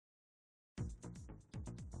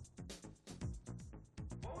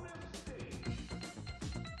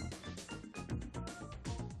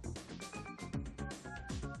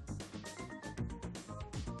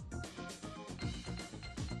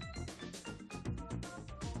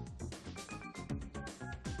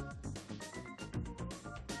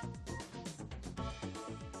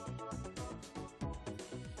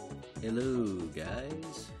Hello,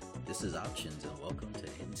 guys. This is Options, and welcome to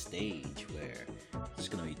Hidden Stage, where I'm just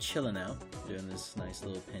gonna be chilling out during this nice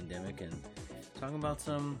little pandemic and talking about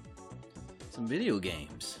some video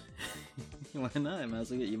games. Why not? Might as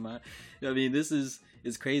well get your mind. I mean,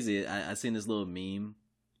 it's crazy. I seen this little meme.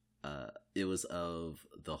 It was of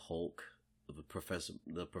the Hulk, of the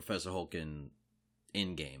Professor Hulk in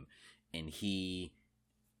Endgame, and he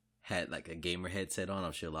had like a gamer headset on.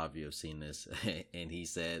 I'm sure a lot of you have seen this, and he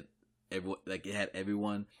said, everyone, like it had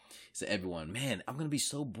everyone. He said, "Everyone, man, I'm gonna be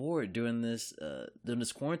so bored during this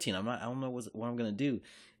quarantine. I don't know what I'm gonna do."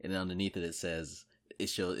 And then underneath it, it says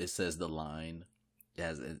the line. It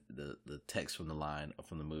has the text from the line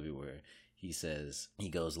from the movie where he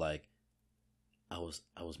goes like, "I was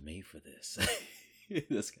made for this."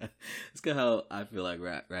 That's kind of how I feel like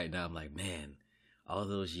right now. I'm like, man, all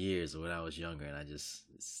those years when I was younger and I just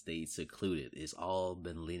stayed secluded, it's all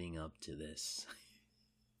been leading up to this.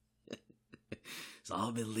 It's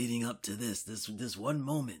all been leading up to this one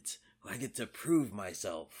moment where I get to prove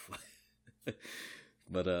myself.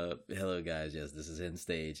 But hello guys, yes, this is Hidden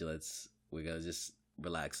Stage. We're gonna just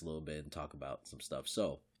relax a little bit and talk about some stuff.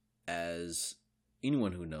 So, as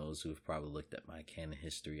anyone who've probably looked at my canon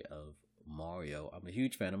history of Mario, I'm a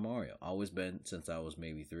huge fan of Mario. Always been since I was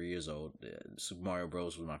maybe 3 years old. Super Mario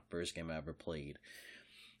Bros. Was my first game I ever played.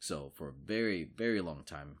 So for a very, very long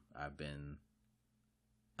time, I've been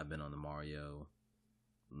on the Mario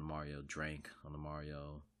drink, on the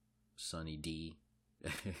Mario Sunny D,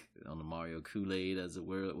 on the Mario Kool-Aid as it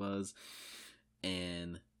was,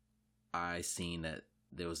 and I seen that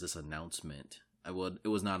there was this announcement. Well, it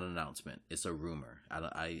was not an announcement. It's a rumor.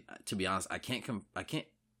 I to be honest, I can't.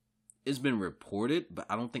 It's been reported, but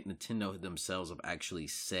I don't think Nintendo themselves have actually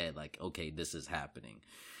said like, okay, this is happening.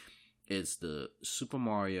 It's the Super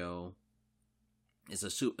Mario.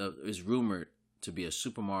 It's rumored to be a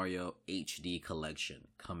Super Mario HD collection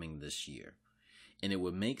coming this year, and it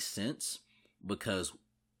would make sense because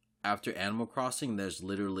after Animal Crossing, there's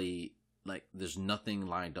nothing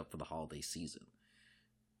lined up for the holiday season.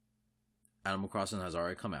 Animal Crossing has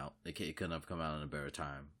already come out. It couldn't have come out in a better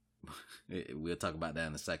time. We'll talk about that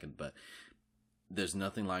in a second, but there's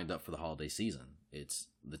nothing lined up for the holiday season.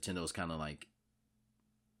 Nintendo's kind of like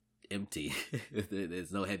empty.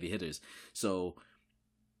 There's no heavy hitters. So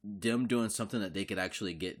them doing something that they could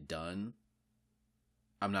actually get done.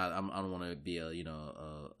 I don't want to be a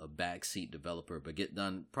backseat developer, but get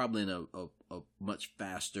done probably in a much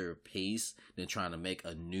faster pace than trying to make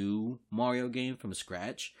a new Mario game from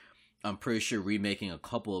scratch. I'm pretty sure remaking a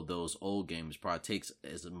couple of those old games probably takes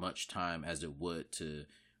as much time as it would to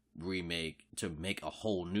make a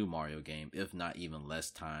whole new Mario game, if not even less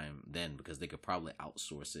time then, because they could probably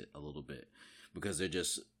outsource it a little bit because you're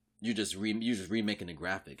just remaking the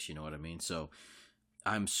graphics, you know what I mean? So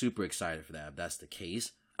I'm super excited for that. If that's the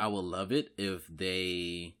case, I will love it if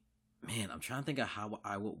I'm trying to think of how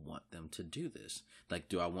I would want them to do this. Like,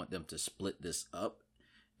 do I want them to split this up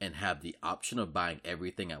and have the option of buying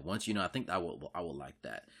everything at once? I think I would like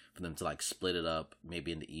that, for them to like split it up,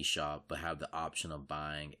 maybe in the eShop, but have the option of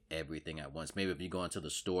buying everything at once. Maybe if you go into the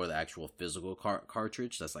store, the actual physical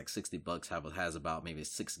cartridge, that's like $60, has about maybe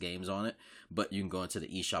 6 games on it, but you can go into the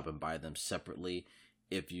eShop and buy them separately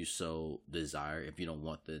if you so desire, if you don't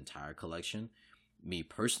want the entire collection. Me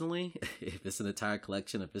personally, if it's an entire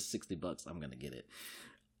collection, if it's $60, I'm going to get it.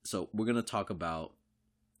 So we're going to talk about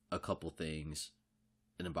a couple things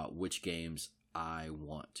and about which games I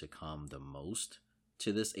want to come the most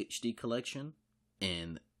to this HD collection.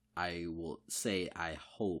 And I will say, I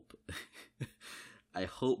hope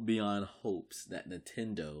beyond hopes that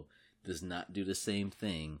Nintendo does not do the same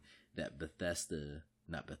thing that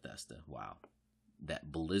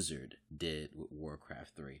that Blizzard did with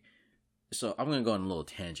Warcraft 3. So I'm going to go on a little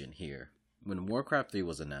tangent here. When Warcraft 3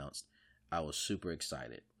 was announced, I was super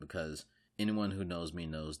excited because anyone who knows me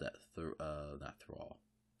knows that not Thrall,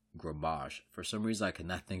 Grommash. For some reason, I could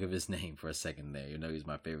not think of his name for a second there. He's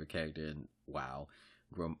my favorite character in WoW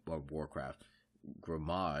or Warcraft.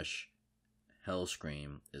 Grommash,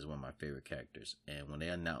 Hellscream is one of my favorite characters. And when they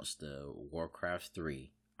announced the Warcraft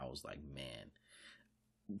 3, I was like, man.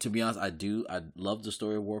 To be honest, I love the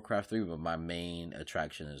story of Warcraft 3, but my main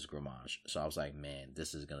attraction is Grommash. So I was like, man,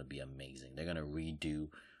 this is going to be amazing. They're going to redo,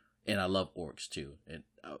 and I love orcs too. And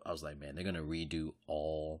I was like, man, they're going to redo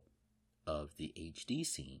all of the HD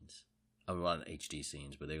scenes. I mean, not HD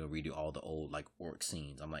scenes, but they're going to redo all the old like orc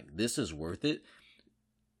scenes. I'm like, this is worth it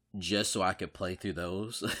just so I could play through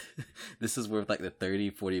those. This is worth like the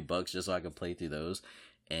 $30-$40 just so I could play through those.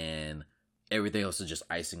 And everything else is just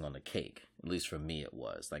icing on the cake. At least for me, it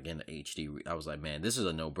was like in the HD. I was like, man, this is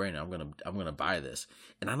a no brainer. I'm gonna buy this.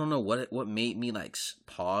 And I don't know what made me like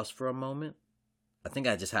pause for a moment. I think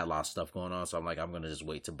I just had a lot of stuff going on, so I'm like, I'm gonna just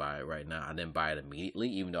wait to buy it right now. I didn't buy it immediately,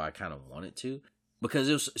 even though I kind of wanted to, because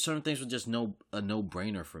it was certain things were just a no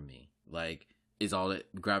brainer for me. Like, is all the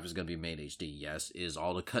graphics gonna be made HD? Yes. Is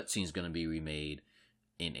all the cutscenes gonna be remade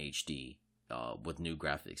in HD with new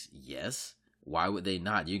graphics? Yes. Why would they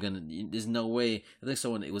not? There's no way. I think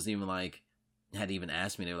someone, it was even like, had even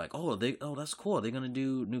asked me, they were like, oh, that's cool. They're going to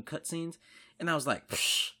do new cutscenes. And I was like,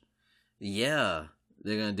 yeah,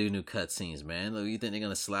 they're going to do new cutscenes, man. Like, you think they're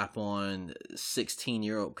going to slap on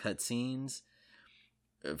 16-year-old cutscenes?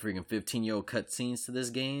 Freaking 15-year-old cutscenes to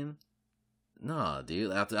this game? Nah,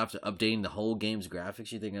 dude. After updating the whole game's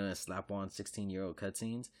graphics, you think they're going to slap on 16-year-old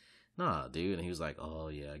cutscenes? Nah, dude. And he was like, oh,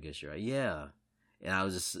 yeah, I guess you're right. Yeah. And I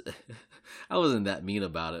was just, I wasn't that mean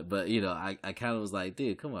about it, but you know, I kind of was like,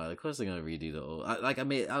 dude, come on, of course they're gonna redo the old. I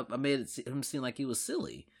made him seem like he was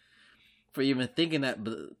silly for even thinking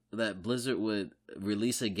that Blizzard would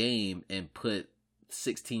release a game and put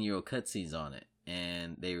 16-year-old cutscenes on it,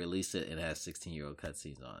 and they release it and it has 16-year-old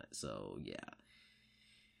cutscenes on it. So yeah,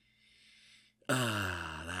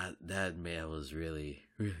 that man was really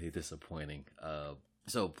disappointing.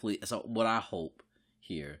 So what I hope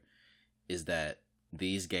here is that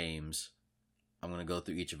these games, I'm gonna go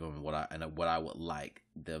through each of them and what I would like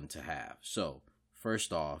them to have. So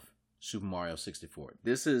first off, Super Mario 64.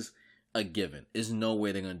 This is a given. There's no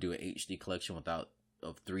way they're gonna do an HD collection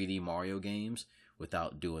of 3D Mario games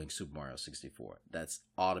without doing Super Mario 64. That's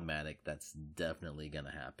automatic. That's definitely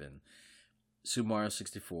gonna happen. Super Mario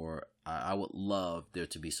 64. I would love there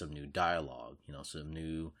to be some new dialogue. You know, some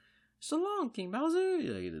new. So long, King Bowser.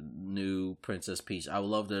 New Princess Peach. I would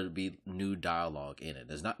love there to be new dialogue in it.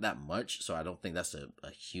 There's not that much, so I don't think that's a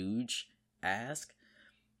huge ask.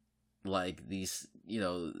 Like these, you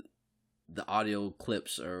know, the audio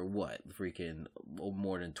clips are what? Freaking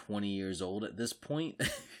more than 20 years old at this point.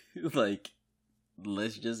 Like,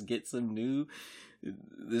 let's just get some new.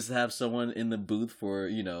 Let's have someone in the booth for,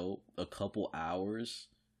 you know, a couple hours.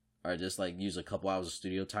 Or just like use a couple hours of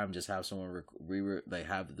studio time, just have someone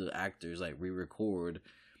have the actors like re-record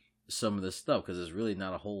some of the stuff, because there's really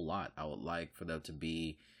not a whole lot. I would like for them to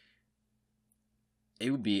be.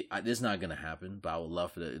 It would be. It's not gonna happen, but I would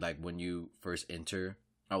love for like when you first enter.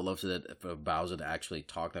 I would love for Bowser to actually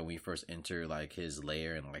talk. That when you first enter like his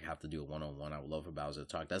lair and like have to do a 1-on-1, I would love for Bowser to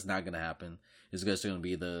talk. That's not gonna happen. It's just gonna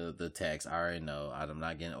be the text. I already know. I'm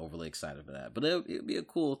not getting overly excited for that, but it'd be a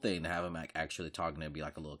cool thing to have him actually talking. It'd be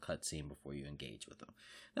like a little cutscene before you engage with him.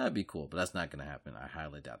 That'd be cool, but that's not gonna happen. I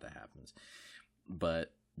highly doubt that happens.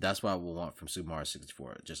 But that's what I will want from Super Mario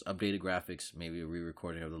 64. Just updated graphics, maybe a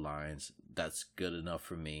re-recording of the lines. That's good enough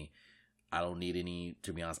for me. I don't need any,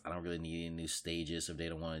 to be honest, I don't really need any new stages if they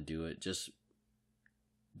don't want to do it. Just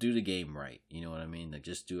do the game right. You know what I mean? Like,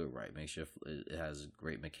 just do it right. Make sure it has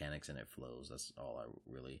great mechanics and it flows. That's all I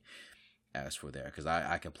really ask for there. Because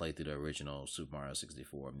I can play through the original Super Mario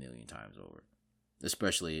 64 a million times over.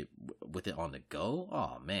 Especially with it on the go.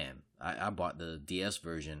 Oh, man. I bought the DS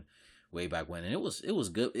version way back when. And it was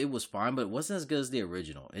good. It was fine, but it wasn't as good as the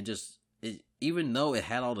original. Even though it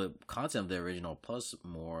had all the content of the original plus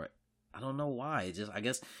more, I don't know why. I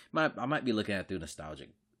guess I might be looking at it through nostalgic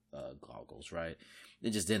goggles, right? It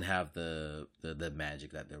just didn't have the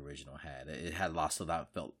magic that the original had. It had lots of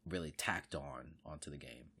that felt really tacked onto the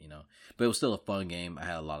game, you know. But it was still a fun game. I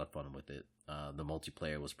had a lot of fun with it. The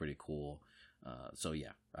multiplayer was pretty cool. So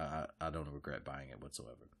yeah, I don't regret buying it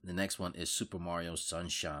whatsoever. The next one is Super Mario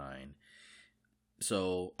Sunshine.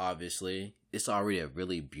 So obviously, it's already a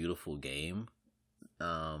really beautiful game.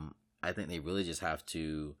 I think they really just have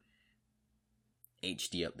to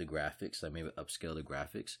HD up the graphics, like maybe upscale the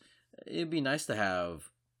graphics. It'd be nice to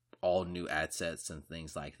have all new ad sets and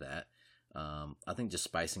things like that. I think just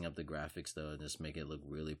spicing up the graphics though, and just make it look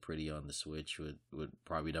really pretty on the Switch would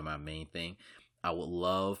probably be my main thing. I would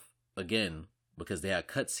love, again, because they have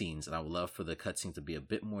cutscenes, and I would love for the cutscenes to be a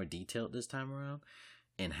bit more detailed this time around,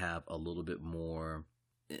 and have a little bit more,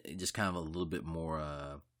 just kind of a little bit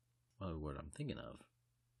more, what word I'm thinking of?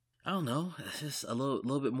 I don't know. It's just a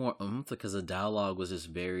little bit more oomph, because the dialogue was just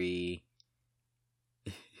very,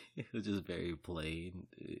 it was just very plain.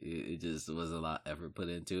 It just wasn't a lot of effort put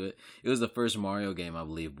into it. It was the first Mario game, I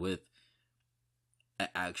believe, with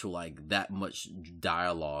actual like that much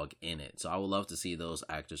dialogue in it. So I would love to see those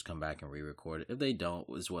actors come back and re-record it. If they don't,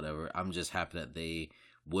 it's whatever. I'm just happy that they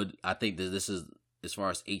would. I think that this is, as far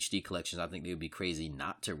as HD collections, I think they would be crazy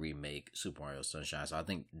not to remake Super Mario Sunshine. So I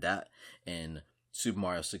think that, and Super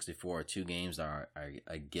Mario 64 are two games that are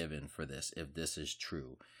a given for this. If this is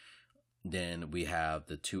true, then we have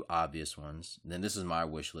the two obvious ones. Then this is my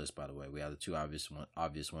wish list, by the way. We have the two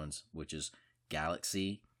obvious ones, which is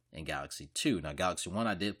Galaxy and Galaxy 2. Now, Galaxy 1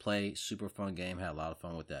 I did play, super fun game, had a lot of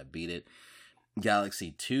fun with that, beat it.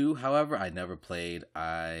 Galaxy 2, however, I never played.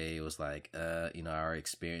 I was like, I already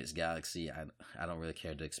experienced Galaxy. I don't really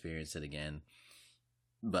care to experience it again.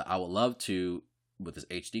 But I would love to, with this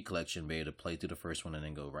HD collection, be able to play through the first one and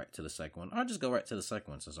then go right to the second one. Or just go right to the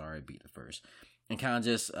second one since I already beat the first. And kind of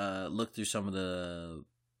just look through some of the,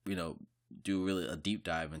 do really a deep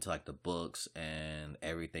dive into like the books and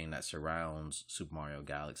everything that surrounds Super Mario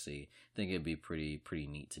Galaxy. I think it'd be pretty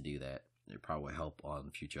neat to do that. It probably will help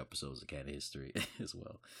on future episodes of Canon History as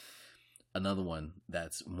well. Another one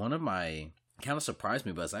that's one of my, kind of surprised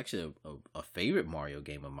me, but it's actually a favorite Mario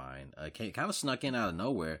game of mine. It kind of snuck in out of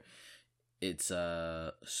nowhere. It's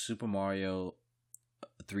Super Mario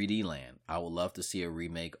 3D Land. I would love to see a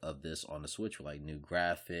remake of this on the Switch with like new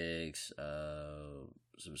graphics,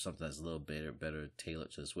 something that's a little better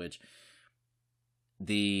tailored to the Switch.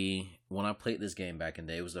 When I played this game back in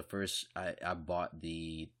the day, it was the first I bought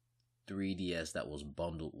the 3DS that was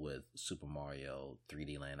bundled with Super Mario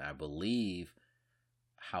 3D Land. I believe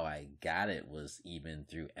how I got it was even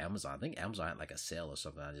through Amazon. I think Amazon had like a sale or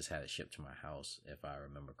something. I just had it shipped to my house, if I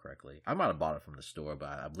remember correctly. I might have bought it from the store, but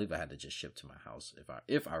I believe I had to just ship to my house,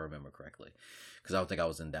 if I remember correctly, because I don't think I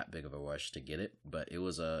was in that big of a rush to get it. But it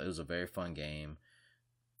was a very fun game.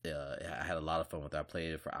 I had a lot of fun with it. I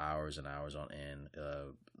played it for hours and hours on end.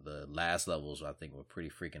 The last levels I think were pretty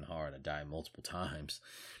freaking hard. I died multiple times,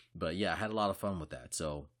 but yeah, I had a lot of fun with that.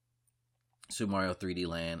 So Super Mario 3D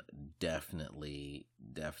Land, definitely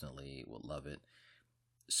would love it.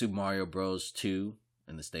 Super Mario Bros. 2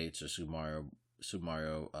 in the States, or Super Mario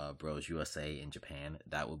Bros. USA in Japan.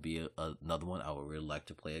 That would be another one I would really like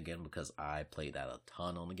to play again, because I played that a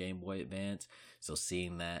ton on the Game Boy Advance. So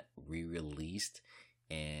seeing that re-released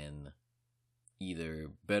and either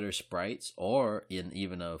better sprites or in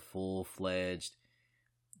even a full-fledged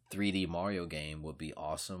 3D Mario game would be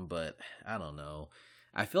awesome. But I don't know.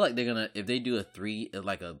 I feel like they're gonna, if they do not a 3D,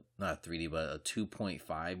 but a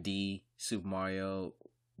 2.5D Super Mario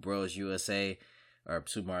Bros. USA or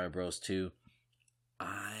Super Mario Bros. 2,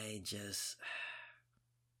 I'm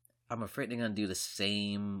afraid they're gonna do the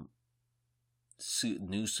same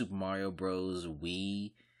new Super Mario Bros.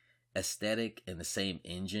 Wii aesthetic and the same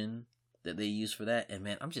engine that they use for that. And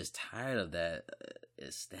man, I'm just tired of that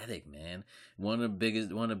aesthetic, man. One of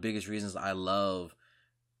the biggest reasons I love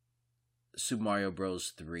Super Mario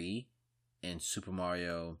Bros. 3 and Super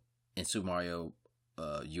Mario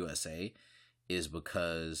USA is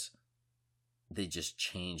because they just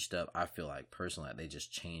changed up. I feel like personally, they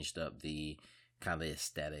just changed up the kind of the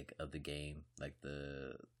aesthetic of the game,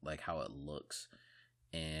 like how it looks.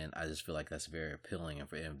 And I just feel like that's very appealing. And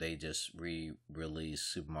for them, they just re-release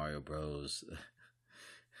Super Mario Bros.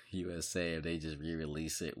 USA, if they just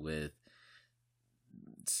re-release it with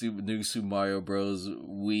new Super Mario Bros.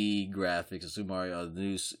 Wii graphics, or Super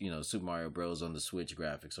Mario Bros. On the Switch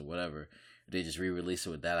graphics, or whatever, if they just re-release it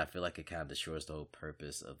with that, I feel like it kind of destroys the whole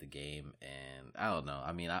purpose of the game. And I don't know.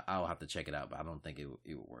 I mean, I'll have to check it out, but I don't think it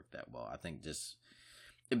would work that well. I think just,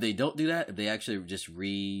 if they don't do that, if they actually just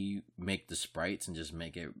remake the sprites and just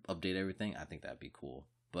update everything, I think that'd be cool.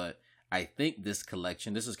 But I think this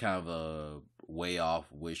collection, this is kind of a way off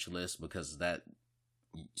wish list, because that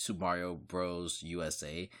Super Mario Bros.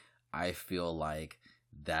 USA, I feel like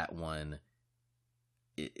that one,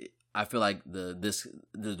 I feel like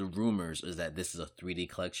the rumors is that this is a 3D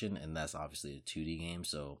collection, and that's obviously a 2D game,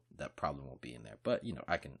 so that probably won't be in there. But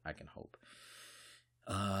I can hope.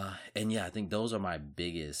 And yeah, I think those are my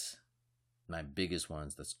biggest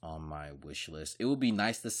ones that's on my wish list. It would be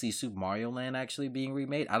nice to see Super Mario Land actually being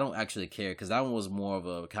remade. I don't actually care, because that one was more of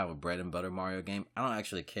a kind of a bread and butter Mario game. I don't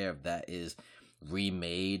actually care if that is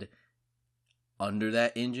remade under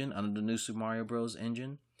that engine, under the new Super Mario Bros.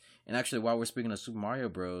 Engine. And actually, while we're speaking of Super Mario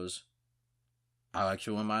Bros., I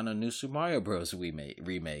actually wouldn't mind a new Super Mario Bros.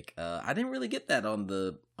 remake. I didn't really get that on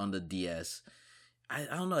the DS. I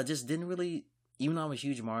don't know. It just didn't really. Even though I'm a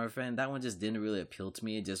huge Mario fan, that one just didn't really appeal to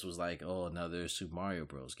me. It just was like, oh, another Super Mario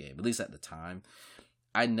Bros. Game. At least at the time,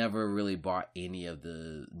 I never really bought any of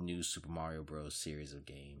the new Super Mario Bros. Series of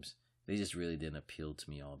games. They just really didn't appeal to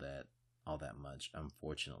me all that much,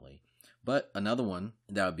 unfortunately. But another one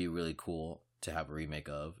that would be really cool to have a remake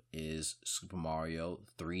of is Super Mario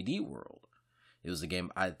 3D World. It was a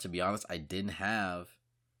game, to be honest, I didn't have.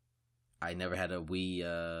 I never had a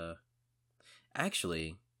Wii.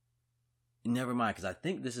 Actually, Never mind, because I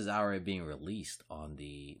think this is already being released on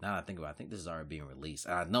the. Now that I think about it, I think this is already being released.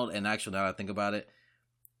 And I know, and actually, now that I think about it,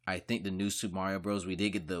 I think the new Super Mario Bros. We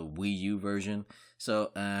did get the Wii U version,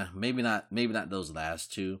 so maybe not those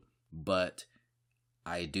last two, but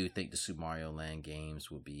I do think the Super Mario Land games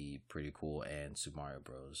would be pretty cool, and Super Mario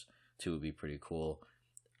Bros. 2 would be pretty cool.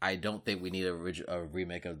 I don't think we need a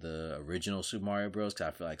remake of the original Super Mario Bros. Because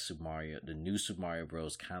I feel like the new Super Mario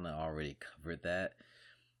Bros. Kind of already covered that.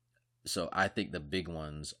 So I think the big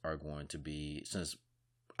ones are going to be, since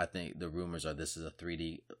I think the rumors are this is a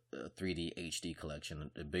 3D HD collection.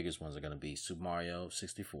 The biggest ones are going to be Super Mario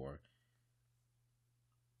 64,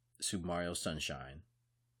 Super Mario Sunshine.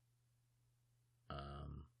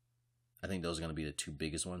 I think those are going to be the two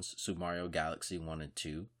biggest ones. Super Mario Galaxy 1 and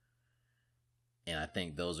 2. And I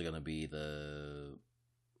think those are going to be the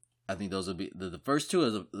first two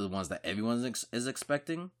are the ones that everyone is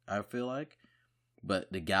expecting, I feel like.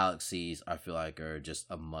 But the Galaxies, I feel like, are just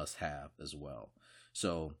a must-have as well.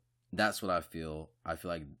 So that's what I feel. I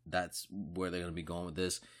feel like that's where they're going to be going with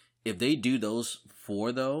this. If they do those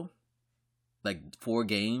four, though, like 4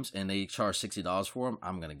 games, and they charge $60 for them,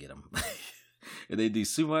 I'm going to get them. If they do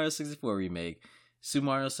Super Mario 64 remake, Super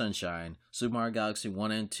Mario Sunshine, Super Mario Galaxy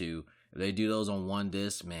 1 and 2, if they do those on one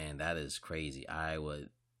disc, man, that is crazy. I would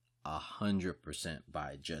 100%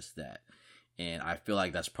 buy just that. And I feel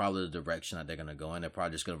like that's probably the direction that they're going to go in. They're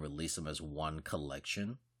probably just going to release them as one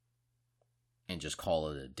collection and just call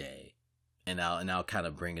it a day. And I'll kind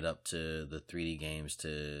of bring it up to the 3D games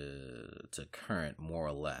to current, more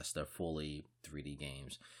or less. They're fully 3D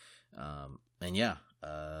games. And yeah,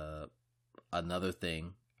 another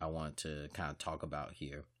thing I want to kind of talk about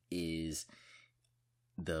here is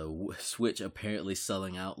the Switch apparently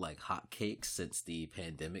selling out like hotcakes since the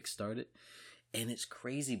pandemic started. And it's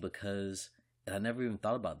crazy because, and I never even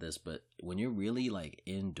thought about this, but when you're really like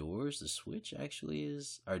indoors, the Switch actually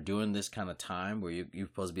or during this kind of time where you're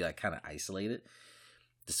supposed to be like kind of isolated,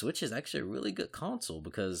 the Switch is actually a really good console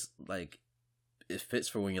because like it fits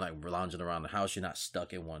for when you're like lounging around the house. You're not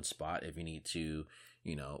stuck in one spot. If you need to,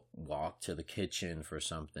 walk to the kitchen for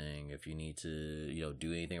something, if you need to,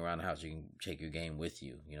 do anything around the house, you can take your game with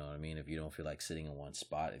you. You know what I mean? If you don't feel like sitting in one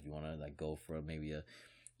spot, if you want to like go for maybe a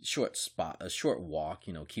short walk,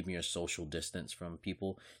 keeping your social distance from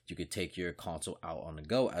people, you could take your console out on the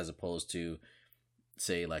go, as opposed to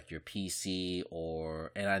say like your PC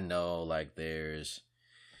and I know like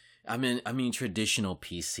I mean traditional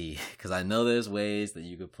PC, because I know there's ways that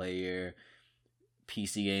you could play your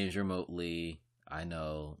PC games remotely. I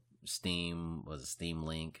know Steam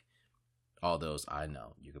Link, all those, I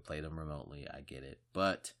know you could play them remotely. I get it,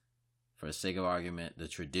 but for the sake of argument, the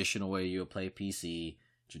traditional way you would play PC,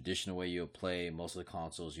 traditional way you'll play most of the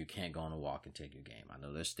consoles, you can't go on a walk and take your game. I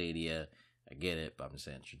know there's Stadia, I get it, but I'm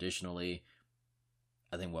saying traditionally,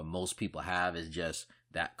 I think what most people have is just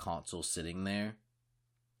that console sitting there,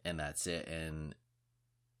 and that's it. And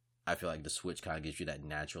I feel like the Switch kind of gives you that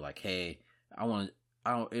natural, like, hey, I'm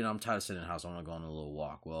tired of sitting in the house, I want to go on a little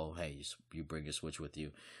walk. Well, hey, you bring your Switch with you.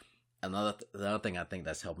 Another thing I think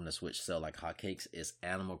that's helping the Switch sell like hotcakes is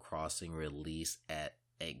Animal Crossing release at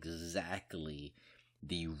exactly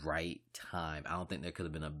the right time. I don't think there could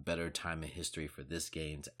have been a better time in history for this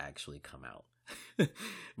game to actually come out.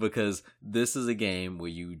 Because this is a game where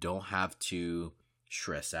you don't have to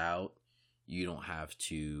stress out. You don't have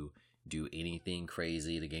to do anything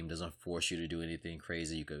crazy. The game doesn't force you to do anything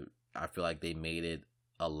crazy. I feel like they made it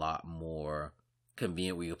a lot more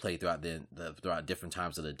convenient where you play throughout throughout different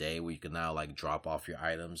times of the day, where you can now like drop off your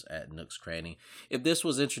items at Nook's Cranny. If this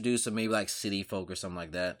was introduced to maybe like City Folk or something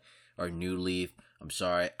like that, or New Leaf, I'm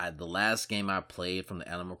sorry, the last game I played from the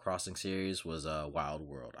Animal Crossing series was Wild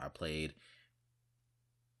World. I played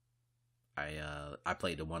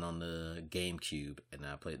the one on the GameCube, and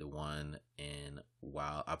I played the one on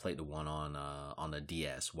the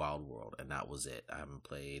DS, Wild World, and that was it. I haven't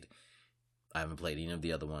played any of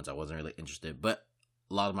the other ones. I wasn't really interested, but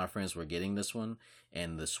a lot of my friends were getting this one,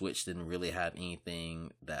 and the Switch didn't really have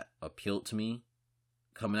anything that appealed to me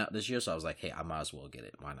coming out this year, so I was like, hey, I might as well get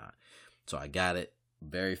it. Why not? So I got it.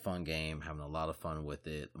 Very fun game, having a lot of fun with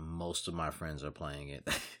it. Most of my friends are playing it.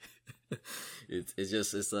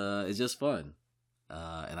 It's just fun,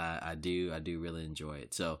 and I do really enjoy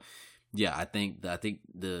it. So yeah, I think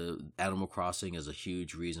the Animal Crossing is a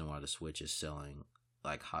huge reason why the Switch is selling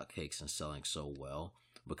like hotcakes and selling so well,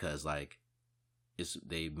 because like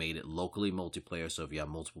they made it locally multiplayer. So if you have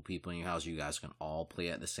multiple people in your house, you guys can all play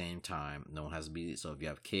at the same time. No one has to be, so if you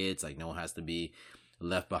have kids, like no one has to be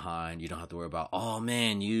left behind. You don't have to worry about, oh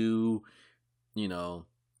man, you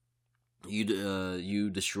you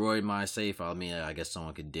destroyed my safe. I mean, I guess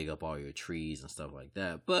someone could dig up all your trees and stuff like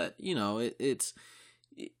that. But you know, it's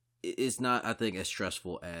not, I think, as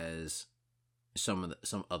stressful as some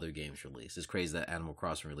other games released. It's crazy that Animal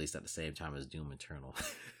Crossing released at the same time as Doom Eternal.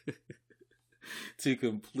 Two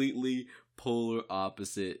completely polar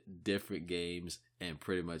opposite, different games, and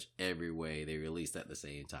pretty much every way they released at the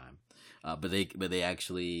same time. But they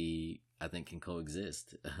actually, I think, can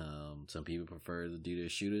coexist. Some people prefer to do their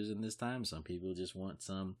shooters in this time. Some people just want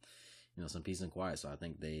some peace and quiet. So I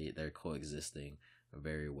think they're coexisting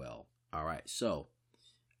very well. All right, so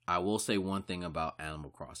I will say one thing about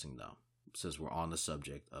Animal Crossing though, since we're on the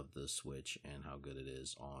subject of the Switch and how good it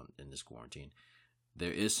is in this quarantine.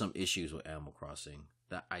 There is some issues with Animal Crossing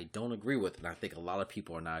that I don't agree with, and I think a lot of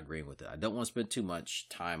people are not agreeing with it. I don't want to spend too much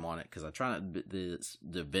time on it because I try not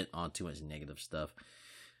to vent on too much negative stuff,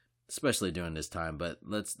 especially during this time. But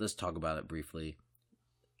let's talk about it briefly.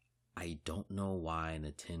 I don't know why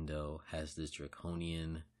Nintendo has this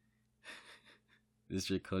draconian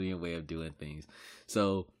way of doing things.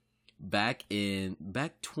 So back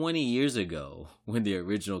 20 years ago when the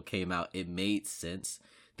original came out, it made sense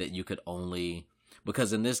that you could only,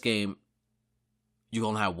 because in this game you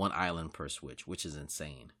only have one island per Switch, which is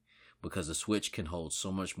insane because the Switch can hold so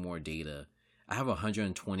much more data. I have a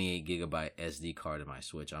 128 gigabyte SD card in my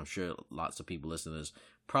Switch. I'm sure lots of people listening to this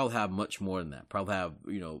probably have much more than that. Probably have,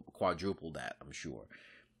 quadruple that, I'm sure.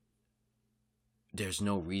 There's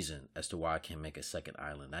no reason as to why I can't make a second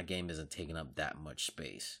island. That game isn't taking up that much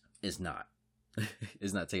space. It's not.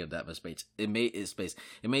 It's not taking up that much space. It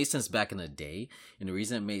made sense back in the day. And the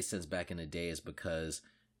reason it made sense back in the day is because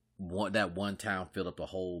that one town filled up a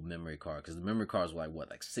whole memory card. Because the memory cards were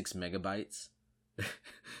like 6 megabytes?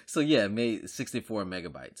 So yeah, it made 64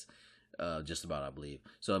 megabytes. Just about, I believe.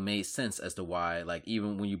 So it made sense as to why, like,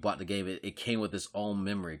 even when you bought the game, it came with its own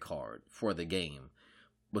memory card for the game.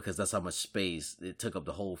 Because that's how much space it took up,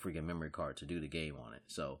 the whole freaking memory card to do the game on it.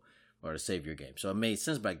 So, or to save your game. So it made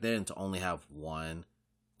sense back then to only have one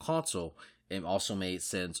console. It also made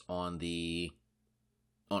sense on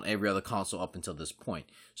every other console up until this point.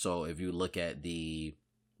 So if you look at the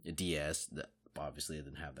DS, obviously it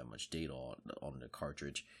didn't have that much data on the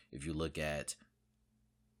cartridge. If you look at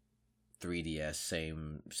 3DS,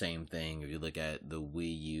 same thing. If you look at the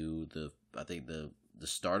Wii U, I think the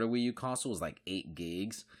starter Wii U console was like 8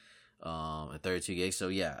 gigs, and 32 gigs. So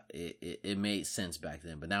yeah, it made sense back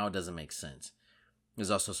then, but now it doesn't make sense. There's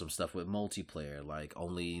also some stuff with multiplayer, like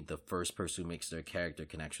only the first person who makes their character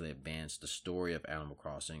can actually advance the story of Animal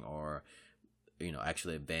Crossing, or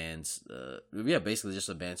actually basically just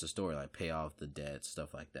advance the story, like pay off the debt,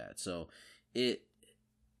 stuff like that. So it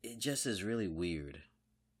just is really weird.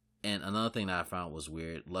 And another thing that I found was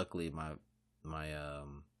weird. Luckily, my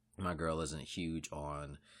girl isn't huge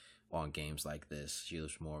on games like this. She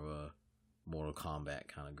was more of a Mortal Kombat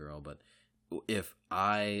kind of girl. But if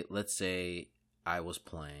let's say I was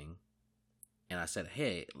playing and I said,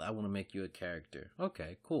 hey, I want to make you a character.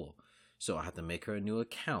 Okay, cool. So I have to make her a new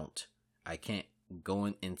account. I can't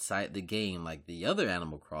go inside the game like the other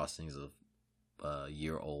Animal Crossings of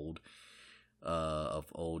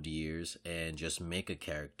old years and just make a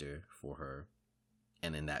character for her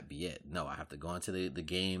and then that be it. No, I have to go into the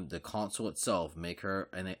game, the console itself, make her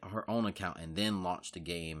her own account, and then launch the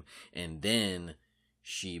game, and then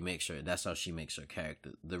that's how she makes her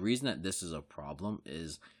character. The reason that this is a problem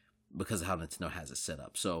is because of how Nintendo has it set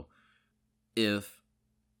up. So if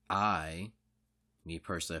me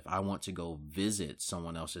personally, if I want to go visit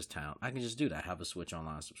someone else's town, I can just do that. I have a Switch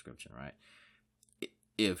Online subscription, right?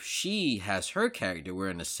 If she has her character, we're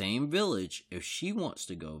in the same village. If she wants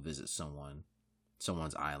to go visit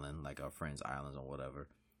someone's island, like our friend's islands or whatever,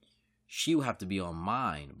 she will have to be on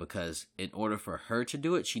mine, because in order for her to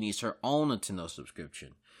do it, she needs her own Nintendo subscription.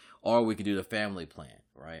 Or we could do the family plan,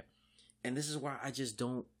 right? And this is why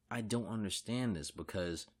I don't understand this,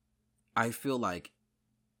 because I feel like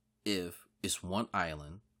if it's one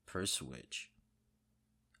island per Switch,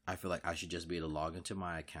 I feel like I should just be able to log into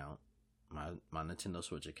my account, my Nintendo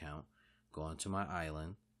Switch account, go into my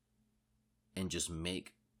island, and just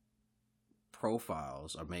make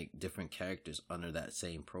profiles or make different characters under that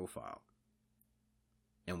same profile.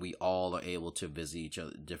 And we all are able to visit each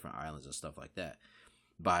other, different islands and stuff like that.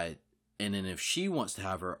 And then if she wants to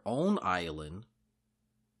have her own island,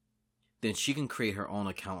 then she can create her own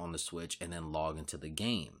account on the Switch and then log into the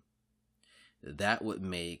game. That would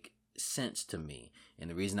make sense to me.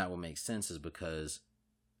 And the reason that would make sense is because,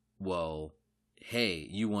 well, hey,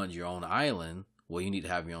 you want your own island, well, you need to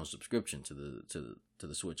have your own subscription to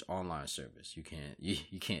the Switch Online service. You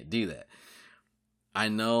can't do that. I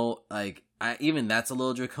know, like, even that's a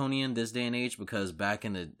little draconian this day and age, because back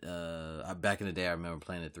in the day, I remember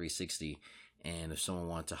playing the 360, and if someone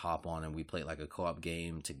wanted to hop on and we played like a co-op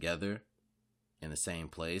game together in the same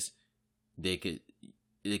place, they could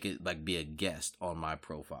like be a guest on my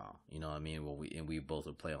profile. You know what I mean? Well, we both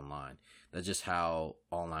would play online. That's just how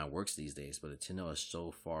online works these days. But Nintendo is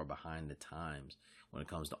so far behind the times when it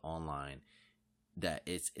comes to online that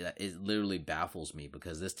it literally baffles me,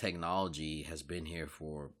 because this technology has been here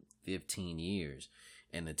for 15 years,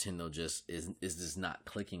 and Nintendo just is just not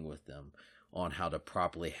clicking with them on how to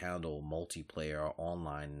properly handle multiplayer or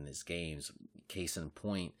online in its games. Case in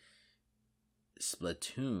point,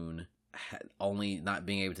 Splatoon only not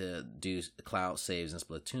being able to do cloud saves in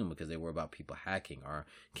Splatoon because they were about people hacking, or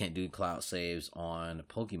can't do cloud saves on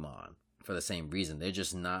Pokemon for the same reason. They're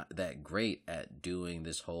just not that great at doing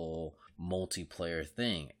this whole multiplayer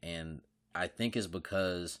thing, and I think it's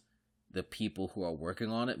because the people who are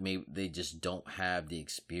working on it, maybe they just don't have the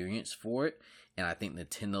experience for it. And I think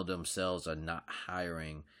Nintendo themselves are not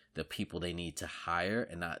hiring the people they need to hire,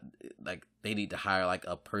 and not like they need to hire like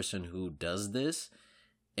a person who does this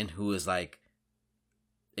and who is like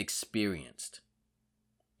experienced.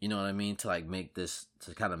 You know what I mean? To like make this,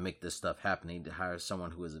 to kind of make this stuff happen, they need to hire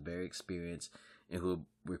someone who is very experienced and who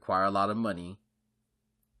require a lot of money,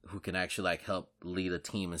 who can actually like help lead a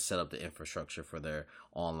team and set up the infrastructure for their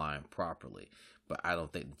online properly. But I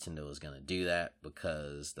don't think Nintendo is going to do that,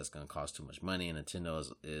 because that's going to cost too much money. And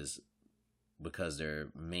Nintendo is because they're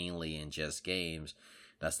mainly in just games,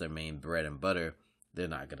 that's their main bread and butter. They're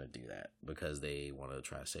not going to do that because they want to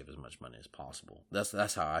try to save as much money as possible.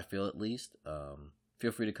 That's how I feel, at least.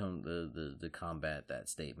 Feel free to come to combat that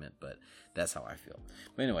statement, but that's how I feel.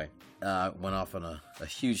 But anyway, I went off on a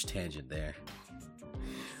huge tangent there.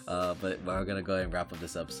 But we're going to go ahead and wrap up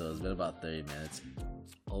this episode. It's been about 30 minutes.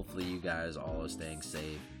 Hopefully you guys all are staying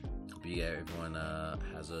safe. Hope everyone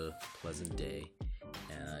has a pleasant day.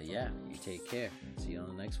 And yeah, you take care. See you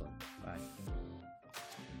on the next one. Bye.